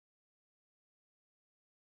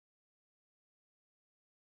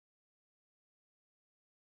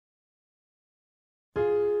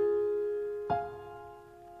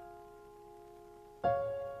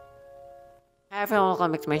Hi everyone,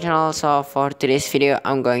 welcome back to my channel. So for today's video,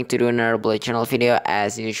 I'm going to do another bullet journal video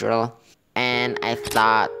as usual. And I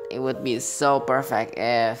thought it would be so perfect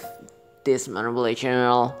if this bullet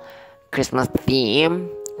journal Christmas theme,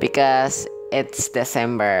 because it's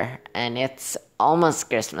December and it's almost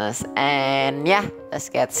Christmas. And yeah, let's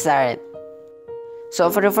get started. So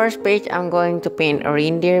for the first page, I'm going to paint a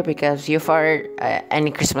reindeer because you've heard any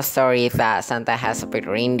Christmas story that Santa has a big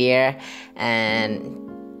reindeer, and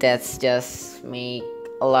that's just make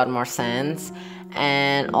a lot more sense.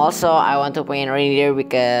 And also I want to paint reindeer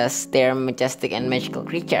because they're majestic and magical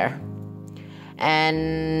creature.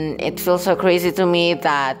 And it feels so crazy to me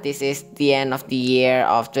that this is the end of the year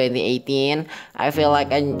of 2018. I feel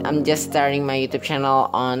like I'm just starting my YouTube channel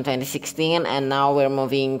on 2016 and now we're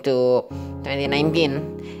moving to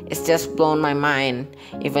 2019. It's just blown my mind.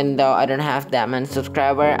 Even though I don't have that many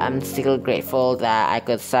subscribers, I'm still grateful that I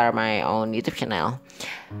could start my own YouTube channel.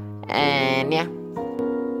 And yeah.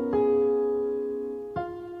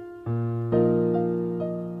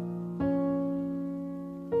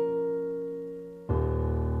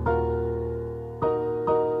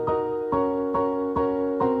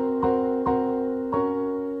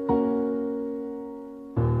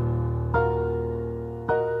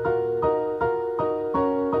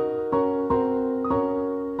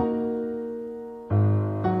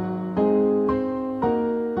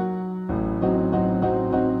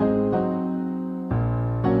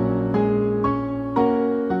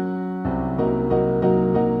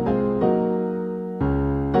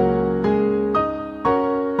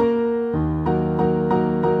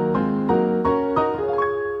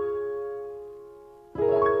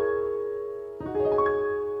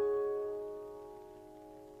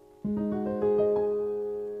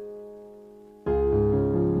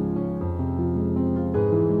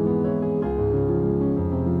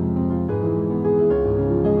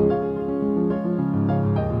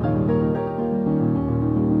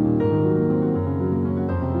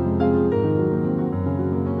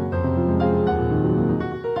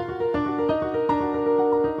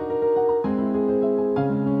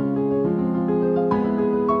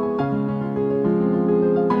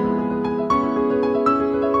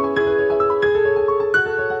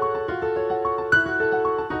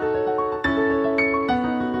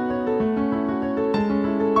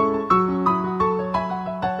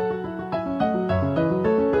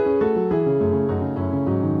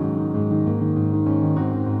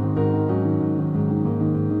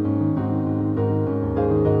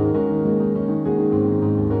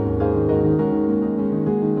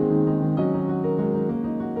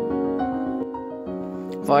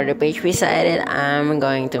 For the page beside it, I'm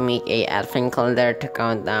going to make a advent calendar to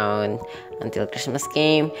count down until Christmas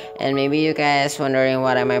came. And maybe you guys wondering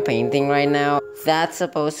what am I painting right now. That's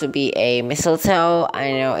supposed to be a mistletoe.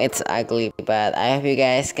 I know it's ugly, but I hope you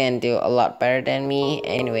guys can do a lot better than me.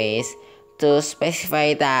 Anyways, to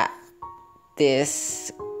specify that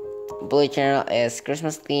this bullet journal is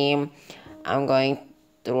Christmas theme, I'm going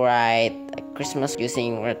to write Christmas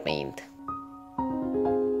using red paint.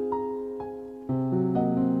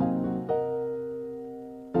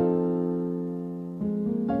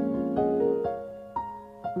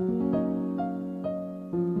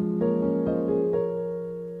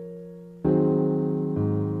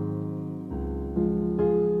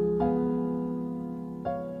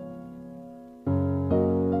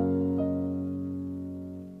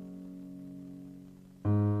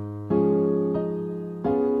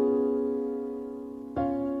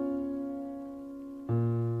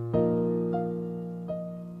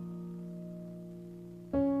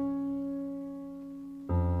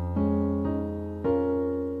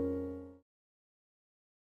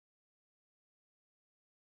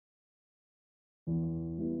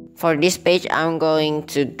 For this page, I'm going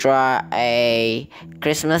to draw a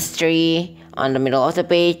Christmas tree on the middle of the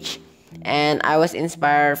page. And I was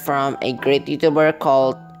inspired from a great YouTuber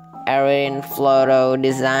called Erin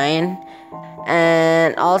Design.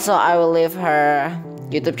 And also, I will leave her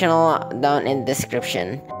YouTube channel down in the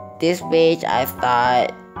description. This page, I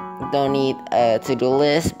thought, don't need a to-do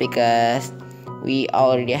list because we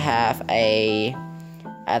already have a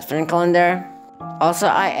advent calendar. Also,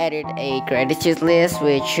 I added a gratitude list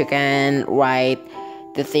which you can write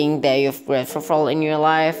the thing that you're grateful for in your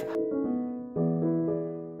life.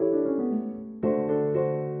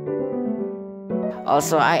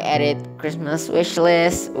 Also, I added Christmas wish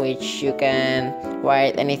list which you can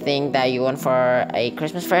write anything that you want for a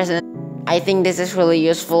Christmas present. I think this is really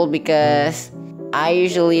useful because I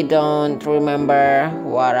usually don't remember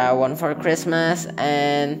what I want for Christmas,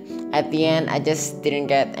 and at the end I just didn't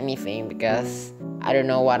get anything because I don't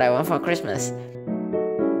know what I want for Christmas.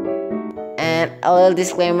 And a little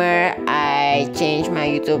disclaimer, I changed my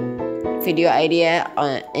YouTube video idea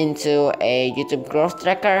into a YouTube growth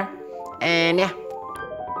tracker. And yeah.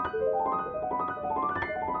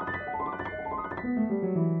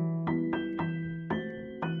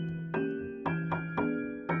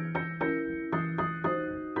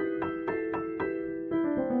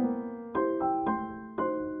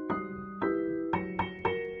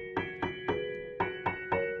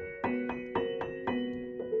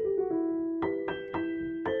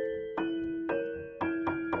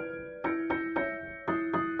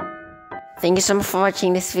 Thank you so much for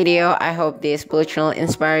watching this video. I hope this bullet journal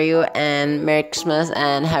inspire you, and Merry Christmas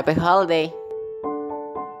and Happy Holiday.